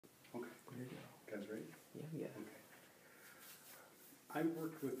Guys ready? Yeah. Okay. I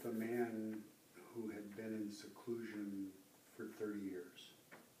worked with a man who had been in seclusion for 30 years.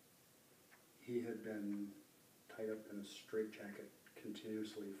 He had been tied up in a straitjacket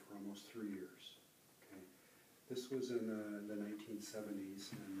continuously for almost 3 years. Okay. This was in the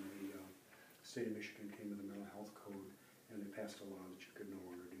 1970s, and the state of Michigan came with the mental health code, and they passed a law that you could no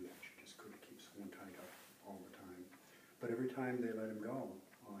longer do that. You just couldn't keep someone tied up all the time. But every time they let him go,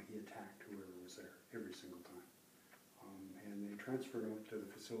 he attacked whoever was there, every single time. And they transferred him to the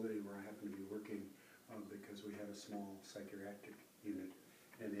facility where I happened to be working because we had a small psychiatric unit,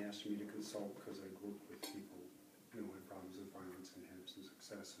 and they asked me to consult because I worked with people who had problems with violence and had some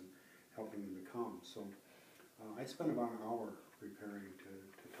success in helping them to calm. So I spent about an hour preparing to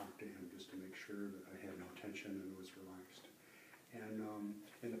talk to him just to make sure that I had no tension and was relaxed. And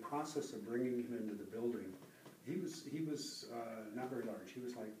in the process of bringing him into the building, he was not very large. He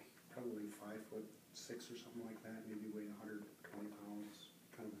was like probably 5'6" or something like that, maybe weighed 120 pounds,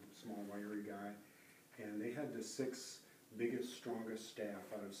 kind of a small, wiry guy. And they had the 6 biggest, strongest staff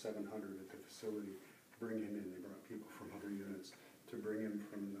out of 700 at the facility bring him in. They brought people from other units to bring him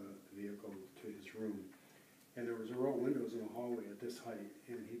from the vehicle to his room. And there was a row of windows in the hallway at this height,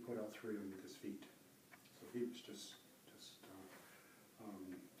 and he put out 3 of them with his feet. So he was just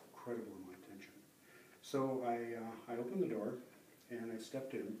incredible amount of tension. So I opened the door, and I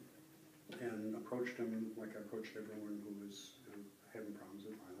stepped in and approached him like I approached everyone who was having problems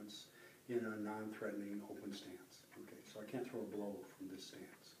with violence in a non-threatening, open stance. Okay, so I can't throw a blow from this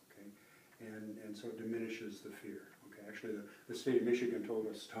stance. Okay, and so it diminishes the fear. Okay, actually the state of Michigan taught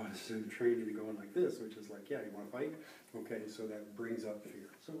us in training to go in like this, which is like, yeah, you want to fight? Okay, so that brings up fear.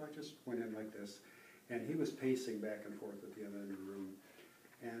 So I just went in like this, and he was pacing back and forth at the other end of the room.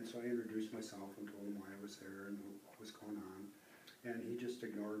 And so I introduced myself and told him why I was there and what was going on. And he just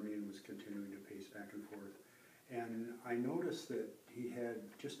ignored me and was continuing to pace back and forth. And I noticed that he had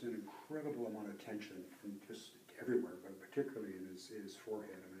just an incredible amount of tension from just everywhere, but particularly in his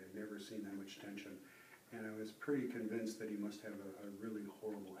forehead. I mean, I'd never seen that much tension. And I was pretty convinced that he must have a really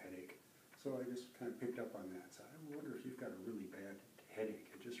horrible headache. So I just kind of picked up on that. So I wonder if you've got a really bad headache.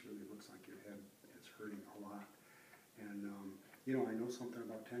 It just really looks like your head is hurting a lot. And I know something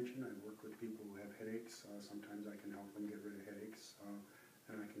about tension. I work with people who have headaches. Sometimes I can help them get rid of headaches,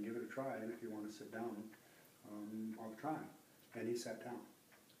 and I can give it a try. And if you want to sit down, I'll try. And he sat down.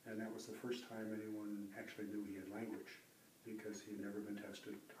 And that was the first time anyone actually knew he had language, because he had never been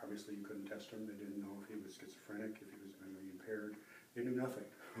tested. Obviously, you couldn't test him. They didn't know if he was schizophrenic, if he was mentally impaired. They knew nothing.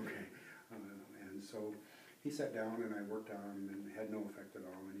 Okay. And so he sat down, and I worked on him, and it had no effect at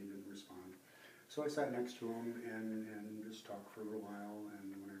all, and he didn't respond. So I sat next to him and just talked for a little while,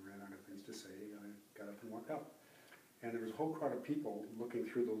 and when I ran out of things to say, I got up and walked out. And there was a whole crowd of people looking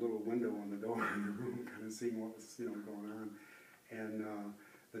through the little window on the door in the room, kind of seeing what was going on. And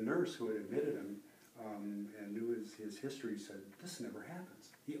the nurse who had admitted him and knew his history said, "This never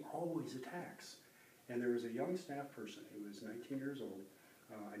happens. He always attacks." And there was a young staff person. He was 19 years old.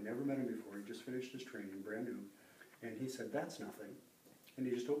 I never met him before. He just finished his training, brand new. And he said, "That's nothing." And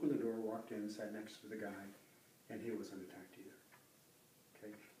he just opened the door, walked in, sat next to the guy, and he wasn't attacked either.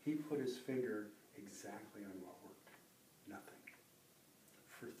 Okay? He put his finger exactly on what worked. Nothing.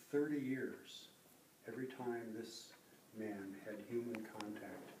 For 30 years, every time this man had human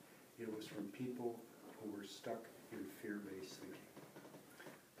contact, it was from people who were stuck in fear-based thinking.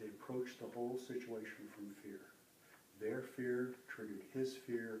 They approached the whole situation from fear. Their fear triggered his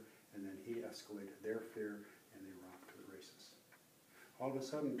fear, and then he escalated their fear, and they were off to the races. All of a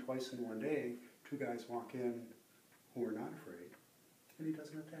sudden, twice in one day, 2 guys walk in who are not afraid, and he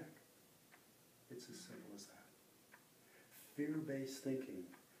doesn't attack. It's as simple as that. Fear-based thinking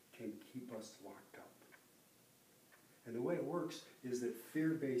can keep us locked up. And the way it works is that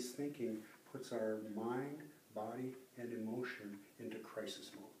fear-based thinking puts our mind, body, and emotion into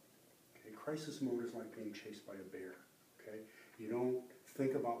crisis mode. Okay? Crisis mode is like being chased by a bear. Okay? You don't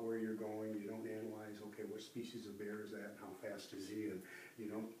think about where you're going. You don't analyze, okay, what species of bear is that and how fast is he? And you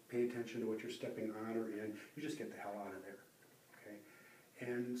don't pay attention to what you're stepping on or in. You just get the hell out of there. Okay?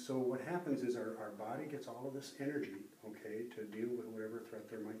 And so what happens is our body gets all of this energy, okay, to deal with whatever threat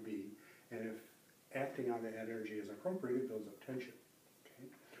there might be. And if acting on that energy is appropriate, it builds up tension. Okay?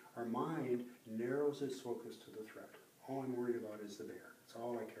 Our mind narrows its focus to the threat. All I'm worried about is the bear. That's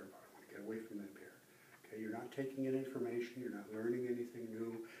all I care about. I want to get away from that bear. Okay? You're not taking in information. You're not learning anything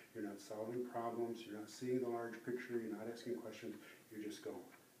new. You're not solving problems. You're not seeing the large picture. You're not asking questions. You're just going.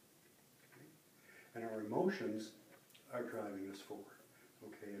 Okay? And our emotions are driving us forward.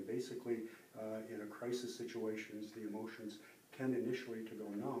 Okay? And basically, in a crisis situations, the emotions tend initially to go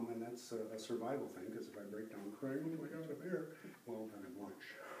numb, and that's it's a survival thing, because if I break down crying, oh my God, a bear, well, then I'm lunch.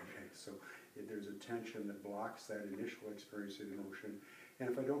 Okay, so there's a tension that blocks that initial experience of emotion, and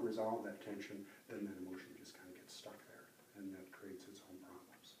if I don't resolve that tension, then that emotion just kind of gets stuck there, and that creates its own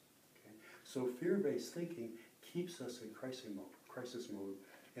problems. Okay? So fear-based thinking keeps us in crisis mode,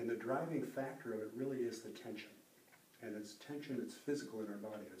 and the driving factor of it really is the tension. And it's tension that's physical in our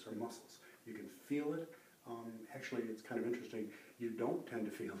body, it's our muscles. You can feel it. Actually, it's kind of interesting. You don't tend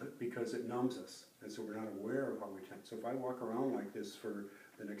to feel it because it numbs us, and so we're not aware of how we tense. So if I walk around like this for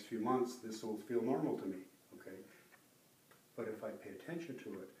the next few months, this will feel normal to me, okay? But if I pay attention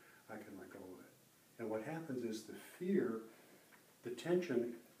to it, I can let go of it. And what happens is fear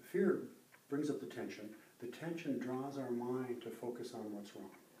brings up the tension. The tension draws our mind to focus on what's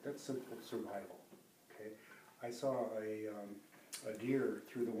wrong. That's simple survival, okay? I saw a deer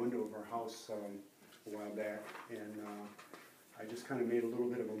through the window of our house a while back, and I just kind of made a little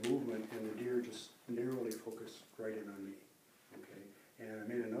bit of a movement, and the deer just narrowly focused right in on me, okay? And I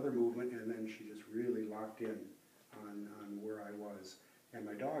made another movement, and then she just really locked in on where I was. And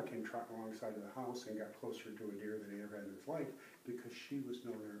my dog came trotting alongside of the house and got closer to a deer than he ever had in his life because she was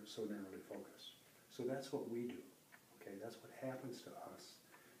so narrowly focused. So that's what we do, okay? That's what happens to us.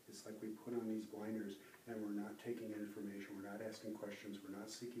 It's like we put on these blinders and we're not taking in information, we're not asking questions, we're not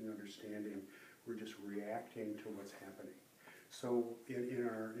seeking understanding, we're just reacting to what's happening. So in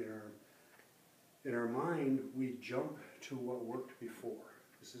our mind, we jump to what worked before.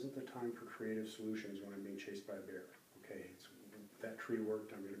 This isn't the time for creative solutions when I'm being chased by a bear, okay? That tree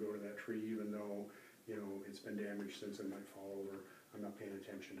worked, I'm going to go to that tree even though, it's been damaged since it might fall over. I'm not paying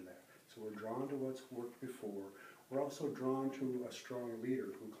attention to that. So we're drawn to what's worked before. We're also drawn to a strong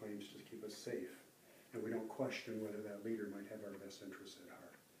leader who claims to keep us safe. And we don't question whether that leader might have our best interests at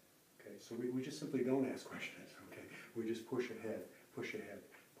heart. Okay, so we just simply don't ask questions, okay? We just push ahead, push ahead,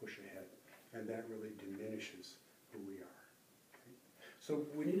 push ahead. And that really diminishes who we are. Okay? So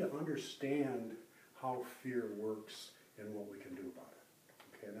we need to understand how fear works and what we can do about it.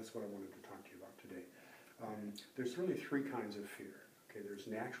 Okay, and that's what I wanted to talk to you about today. There's really three kinds of fear. Okay, there's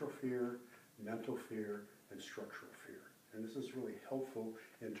natural fear, mental fear, and structural fear. And this is really helpful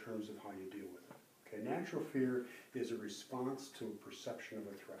in terms of how you deal with it. Okay, natural fear is a response to a perception of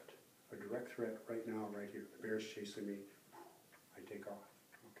a threat. A direct threat right now, right here. The bear's chasing me, I take off.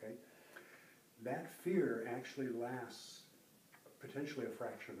 Okay? That fear actually lasts potentially a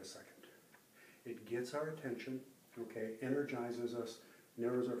fraction of a second. It gets our attention, okay, energizes us,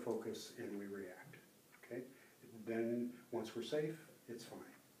 narrows our focus, and we react. Okay? Then, once we're safe, it's fine.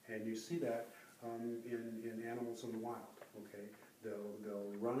 And you see that in animals in the wild. Okay?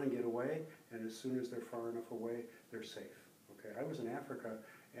 They'll run and get away, and as soon as they're far enough away, they're safe. Okay? I was in Africa,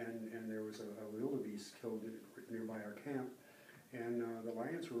 and there was a wildebeest killed nearby our camp, and the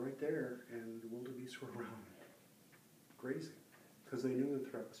lions were right there, and the wildebeest were around, grazing, because they knew the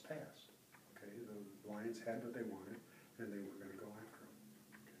threat was past. Okay? The lions had what they wanted, and they were going to go after them.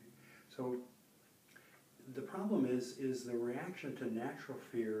 Okay? So the problem is the reaction to natural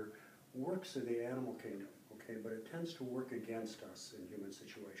fear works in the animal kingdom, okay, but it tends to work against us in human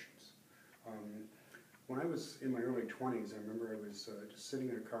situations. When I was in my early 20s, I remember I was just sitting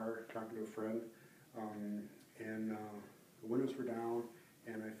in a car talking to a friend, and the windows were down,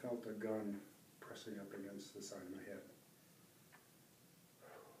 and I felt a gun pressing up against the side of my head.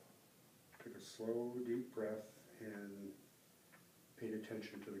 Took a slow, deep breath and paid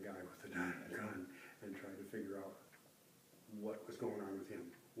attention to the guy with the gun and tried to figure out what was going on with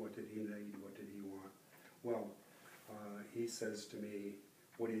him. What did he need? What did he want? Well, he says to me,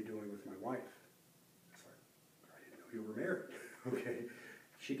 "What are you doing with my wife?" It's like, "I didn't know you were married." Okay.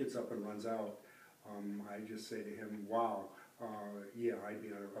 She gets up and runs out. I just say to him, "Wow, yeah, I'd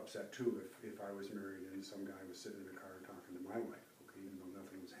be upset too if I was married and some guy was sitting in the car talking to my wife." Okay, even though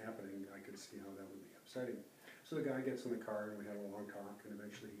nothing was happening, I could see how that would be upsetting. So the guy gets in the car and we had a long talk, and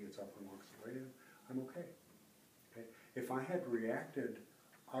eventually he gets up and walks away, and I'm okay. Okay. If I had reacted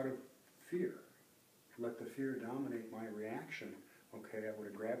out of fear, let the fear dominate my reaction, okay, I would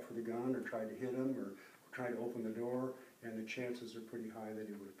have grabbed for the gun or tried to hit him or tried to open the door, and the chances are pretty high that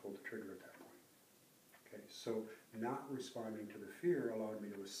he would have pulled the trigger at that point. Okay, so not responding to the fear allowed me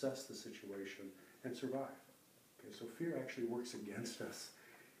to assess the situation and survive. Okay, so fear actually works against us,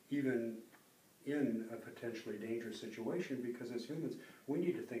 even in a potentially dangerous situation, because as humans, we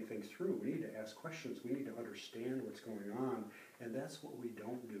need to think things through. We need to ask questions. We need to understand what's going on, and that's what we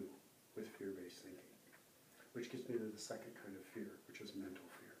don't do with fear-based thinking. Which gets me to the second kind of fear, which is mental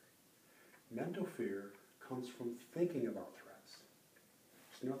fear. Mental fear comes from thinking about threats.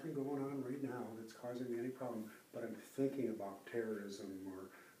 There's nothing going on right now that's causing me any problem, but I'm thinking about terrorism or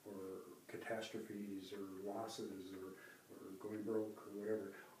catastrophes or losses or going broke or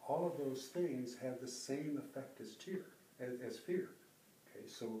whatever. All of those things have the same effect as fear. Okay,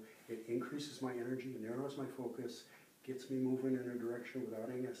 so it increases my energy, narrows my focus, gets me moving in a direction without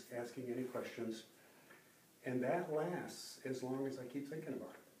asking any questions, and that lasts as long as I keep thinking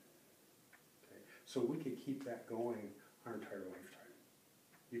about it. Okay, so we could keep that going our entire lifetime.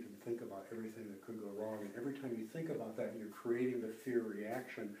 You can think about everything that could go wrong, and every time you think about that, you're creating the fear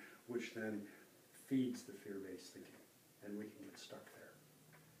reaction, which then feeds the fear-based thinking, and we can get stuck there.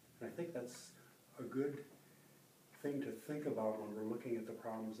 And I think that's a good thing to think about when we're looking at the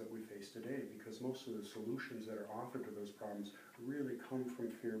problems that we face today, because most of the solutions that are offered to those problems really come from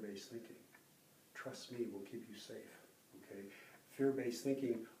fear-based thinking. Trust me, we'll keep you safe. Okay? Fear-based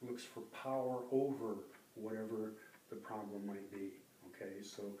thinking looks for power over whatever the problem might be. Okay?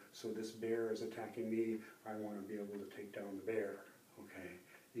 So this bear is attacking me, I want to be able to take down the bear. Okay?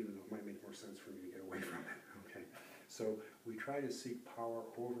 Even though it might make more sense for me to get away from it. Okay? So we try to seek power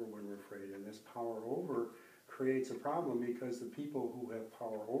over when we're afraid, and this power over creates a problem because the people who have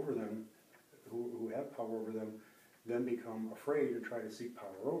power over them, then become afraid and try to seek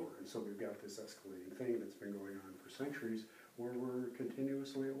power over. And so we've got this escalating thing that's been going on for centuries where we're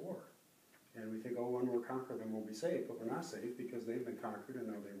continuously at war. And we think, oh, when we're conquered, then we'll be safe. But we're not safe because they've been conquered and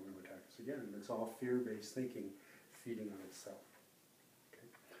now they want to attack us again. And it's all fear-based thinking feeding on itself. Okay?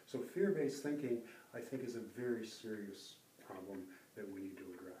 So fear-based thinking, I think, is a very serious problem that we need to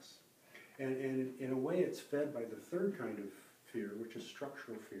address. And in a way, it's fed by the third kind of fear, which is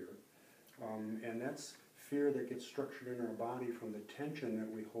structural fear. And that's fear that gets structured in our body from the tension that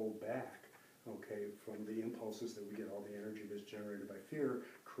we hold back, okay, from the impulses that we get, all the energy that's generated by fear,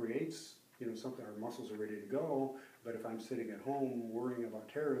 creates, something, our muscles are ready to go, but if I'm sitting at home worrying about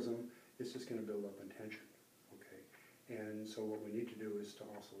terrorism, it's just going to build up in tension, okay? And so what we need to do is to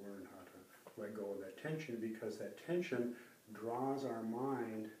also learn how to let go of that tension, because that tension draws our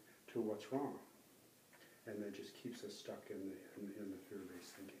mind to what's wrong, and that just keeps us stuck in the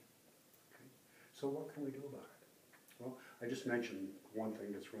fear-based thinking. Okay? So what can we do about it? Well, I just mentioned one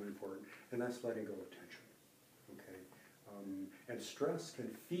thing that's really important, and that's letting go of tension. Okay? And stress can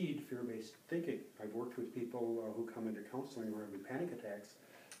feed fear-based thinking. I've worked with people who come into counseling who are having panic attacks,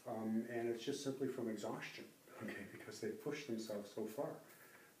 and it's just simply from exhaustion, okay, because they've pushed themselves so far.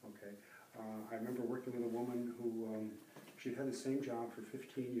 Okay? I remember working with a woman who she'd had the same job for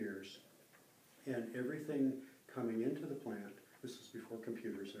 15 years, and everything coming into the plant, this was before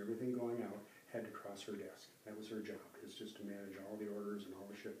computers, and everything going out had to cross her desk. That was her job, is just to manage all the orders and all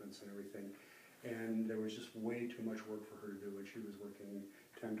the shipments and everything. And there was just way too much work for her to do, and she was working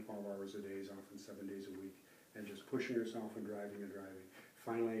 10, 12 hours a day, often 7 days a week, and just pushing herself and driving and driving.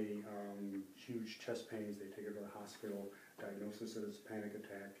 Finally, huge chest pains, they take her to the hospital, diagnosis as a panic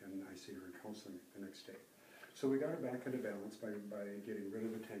attack, and I see her in counseling the next day. So we got her back into balance by getting rid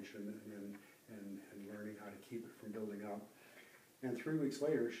of the tension and learning how to keep it from building up. And 3 weeks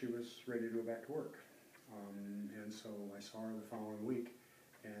later, she was ready to go back to work. And so I saw her the following week,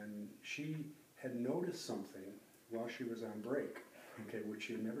 and she had noticed something while she was on break, okay, which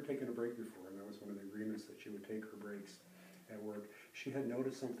she had never taken a break before, and that was one of the agreements that she would take her breaks at work. She had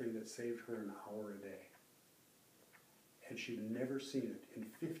noticed something that saved her an hour a day. And she'd never seen it. In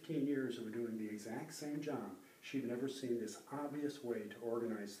 15 years of doing the exact same job, she'd never seen this obvious way to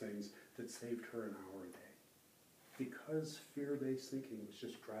organize things that saved her an hour a day. Because fear-based thinking was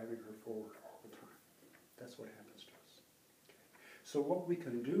just driving her forward all the time. That's what happens to us. Okay. So what we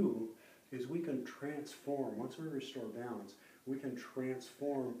can do is we can transform, once we restore balance, we can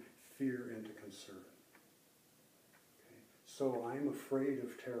transform fear into concern. Okay. So I'm afraid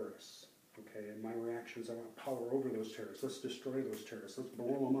of terrorists. Okay, and my reaction is I want power over those terrorists. Let's destroy those terrorists. Let's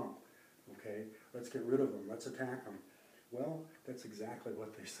blow them up. Okay, let's get rid of them. Let's attack them. Well, that's exactly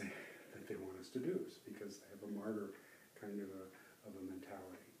what they say that they want us to do, is because they have a martyr kind of a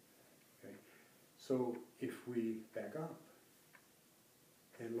mentality. Okay, so if we back up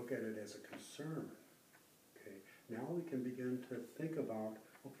and look at it as a concern, okay, now we can begin to think about,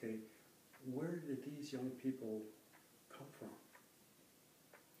 okay, where did these young people come from?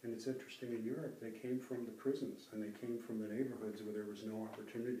 And it's interesting, in Europe, they came from the prisons, and they came from the neighborhoods where there was no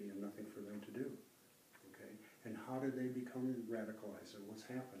opportunity and nothing for them to do. Okay? And how did they become radicalized, and what's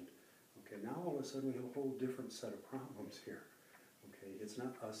happened? Okay, now all of a sudden we have a whole different set of problems here. Okay, it's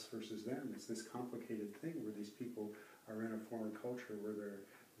not us versus them. It's this complicated thing where these people are in a foreign culture where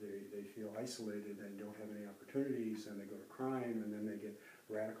they feel isolated and don't have any opportunities, and they go to crime, and then they get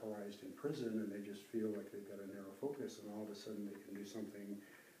radicalized in prison, and they just feel like they've got a narrow focus, and all of a sudden they can do something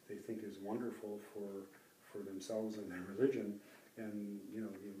they think is wonderful for themselves and their religion, and the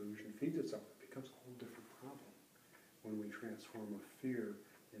illusion feeds itself. transform a fear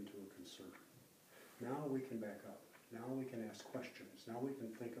into a concern. Now we can back up. Now we can ask questions. Now we can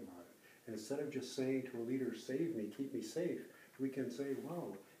think about it. And instead of just saying to a leader, save me, keep me safe, we can say, wow,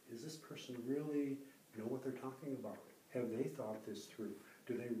 is this person really know what they're talking about? Have they thought this through?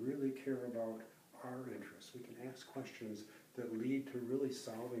 Do they really care about our interests? We can ask questions that lead to really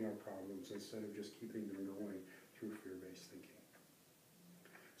solving our problems instead of just keeping them going through fear-based thinking.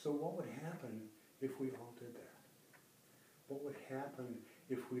 So what would happen if we all did that? What would happen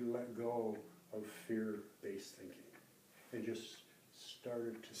if we let go of fear-based thinking and just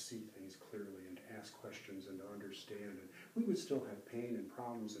started to see things clearly and to ask questions and to understand? And we would still have pain and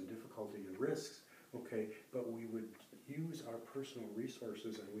problems and difficulty and risks, okay, but we would use our personal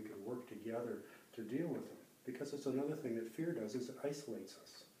resources and we could work together to deal with them. Because it's another thing that fear does, is it isolates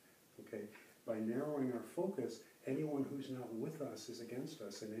us, okay? By narrowing our focus, anyone who's not with us is against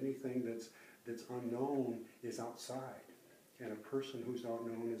us, and anything that's unknown is outside. And a person who's not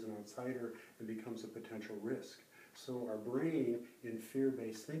known is an outsider and becomes a potential risk. So our brain, in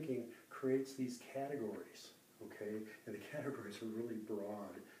fear-based thinking, creates these categories, okay? And the categories are really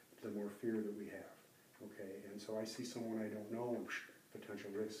broad, the more fear that we have, okay? And so I see someone I don't know,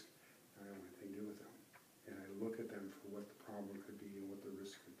 potential risk, I don't want anything to do with them. And I look at them for what the problem could be and what the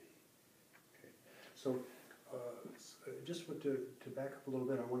risk could be, okay? So just to back up a little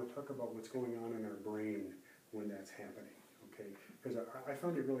bit, I want to talk about what's going on in our brain when that's happening, okay? Because I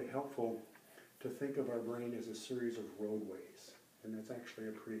found it really helpful to think of our brain as a series of roadways. And that's actually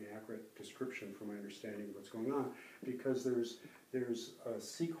a pretty accurate description from my understanding of what's going on, because there's a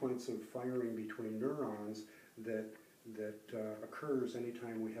sequence of firing between neurons that occurs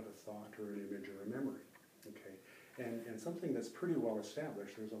anytime we have a thought or an image or a memory, okay? And something that's pretty well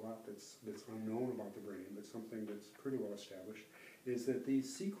established, there's a lot that's unknown about the brain, but something that's pretty well established, is that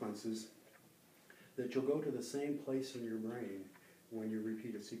these sequences, that you'll go to the same place in your brain when you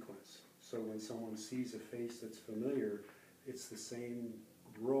repeat a sequence. So when someone sees a face that's familiar, it's the same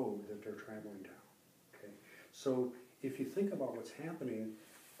road that they're traveling down, okay? So if you think about what's happening,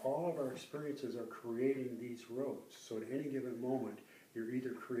 all of our experiences are creating these roads. So at any given moment, you're either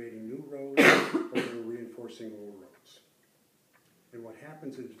creating new roads or you're reinforcing old roads. And what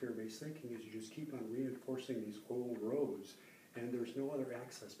happens in fear-based thinking is you just keep on reinforcing these old roads, and there's no other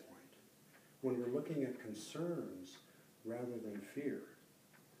access point. When we're looking at concerns rather than fear,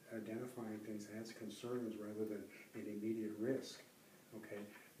 identifying things as concerns rather than an immediate risk, okay,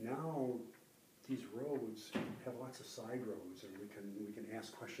 now these roads have lots of side roads, and we can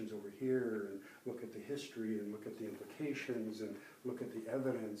ask questions over here and look at the history and look at the implications and look at the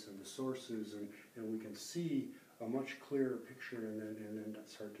evidence and the sources, and we can see a much clearer picture and then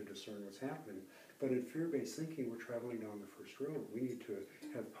start to discern what's happening. But in fear-based thinking, we're traveling down the first road. We need to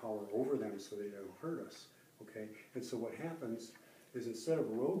have power over them so they don't hurt us, okay? And so what happens is, instead of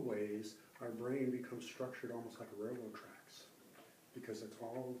roadways, our brain becomes structured almost like railroad tracks, because that's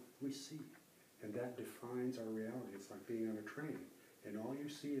all we see. And that defines our reality. It's like being on a train, and all you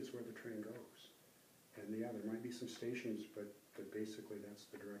see is where the train goes. And yeah, there might be some stations, but basically that's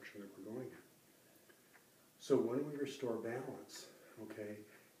the direction that we're going in. So when we restore balance, okay,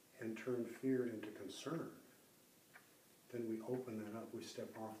 and turn fear into concern, then we open that up, we step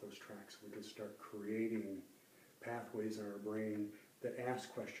off those tracks, we can start creating pathways in our brain that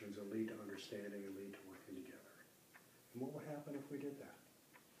ask questions and lead to understanding and lead to working together. And what would happen if we did that?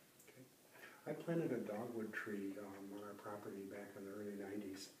 Okay. I planted a dogwood tree on our property back in the early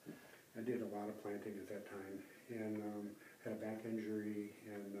 90s. I did a lot of planting at that time, and had a back injury,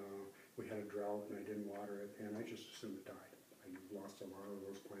 and we had a drought, and I didn't water it, and I just assumed it died. I lost a lot of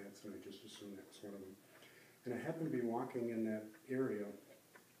those plants, and I just assumed that was one of them. And I happened to be walking in that area,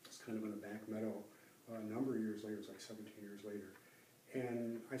 it's kind of in a back meadow, a number of years later, it was like 17 years later,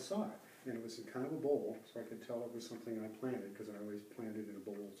 and I saw it, and it was in kind of a bowl, so I could tell it was something I planted, because I always planted in a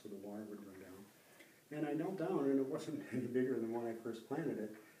bowl so the water would run down. And I knelt down, and it wasn't any bigger than when I first planted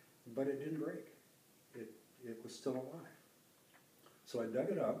it, but it didn't break. It was still alive. So I dug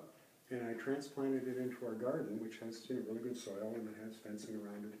it up, and I transplanted it into our garden, which has really good soil, and it has fencing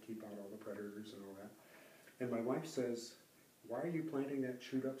around it to keep out all the predators and all that. And my wife says, "Why are you planting that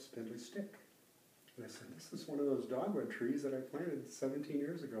chewed up spindly stick?" And I said, "This is one of those dogwood trees that I planted 17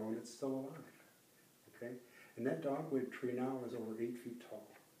 years ago, and it's still alive." Okay? And that dogwood tree now is over 8 feet tall.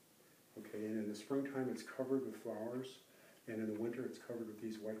 Okay? And in the springtime, it's covered with flowers, and in the winter, it's covered with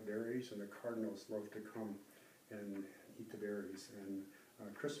these white berries, and the cardinals love to come and eat the berries. And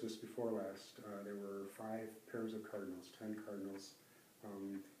Christmas before last, there were 5 pairs of cardinals, 10 cardinals,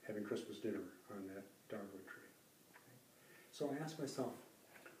 having Christmas dinner on that dogwood tree. Okay? So I asked myself,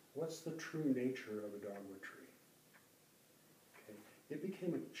 what's the true nature of a dogwood tree? It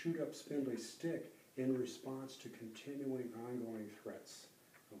became a chewed up spindly stick in response to continuing ongoing threats,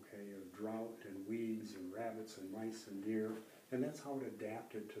 okay, of drought and weeds and rabbits and mice and deer, and that's how it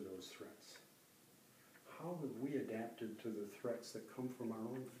adapted to those threats. How have we adapted to the threats that come from our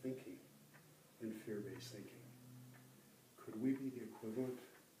own thinking and fear-based thinking? Could we be the equivalent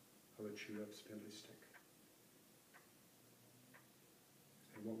of a chewed up spindly stick?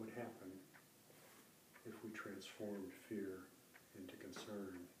 And what would happen if we transformed fear into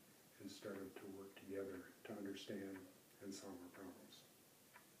concern and started to work together to understand and solve our problems?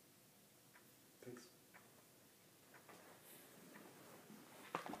 Thanks.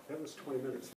 That was 20 minutes.